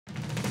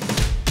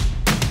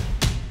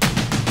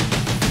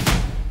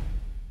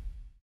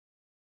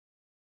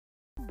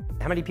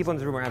How many people in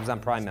this room are Amazon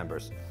Prime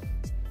members?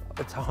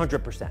 It's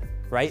 100%,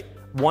 right?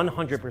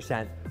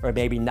 100%, or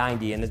maybe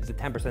 90, and the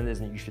 10%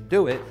 isn't you should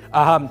do it.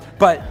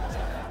 But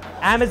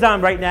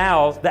Amazon right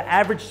now, the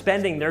average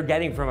spending they're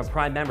getting from a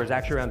Prime member is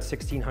actually around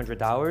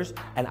 $1,600,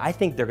 and I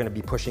think they're gonna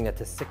be pushing it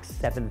to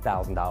 $6,000,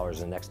 $7,000 in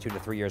the next 2 to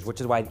 3 years, which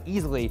is why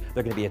easily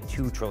they're gonna be a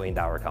 $2 trillion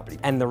company.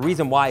 And the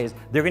reason why is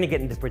they're gonna get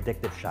into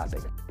predictive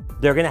shopping.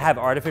 They're gonna have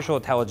artificial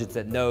intelligence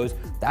that knows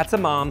that's a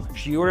mom,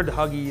 she ordered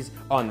Huggies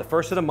on the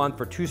 1st of the month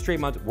for 2 straight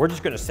months, we're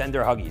just gonna send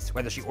her Huggies,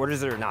 whether she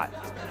orders it or not.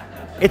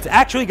 It's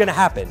actually gonna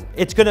happen.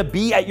 It's gonna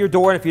be at your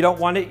door, and if you don't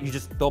want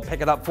it, they'll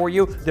pick it up for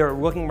you. They're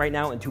looking right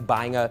now into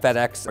buying a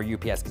FedEx or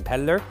UPS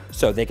competitor,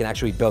 so they can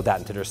actually build that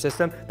into their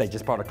system. They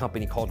just bought a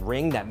company called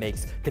Ring that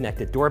makes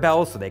connected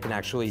doorbells, so they can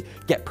actually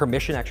get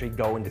permission to actually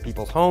go into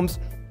people's homes.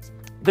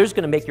 They're just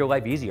gonna make your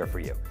life easier for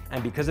you.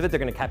 And because of it, they're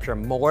gonna capture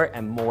more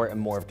and more and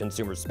more of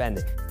consumer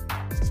spending.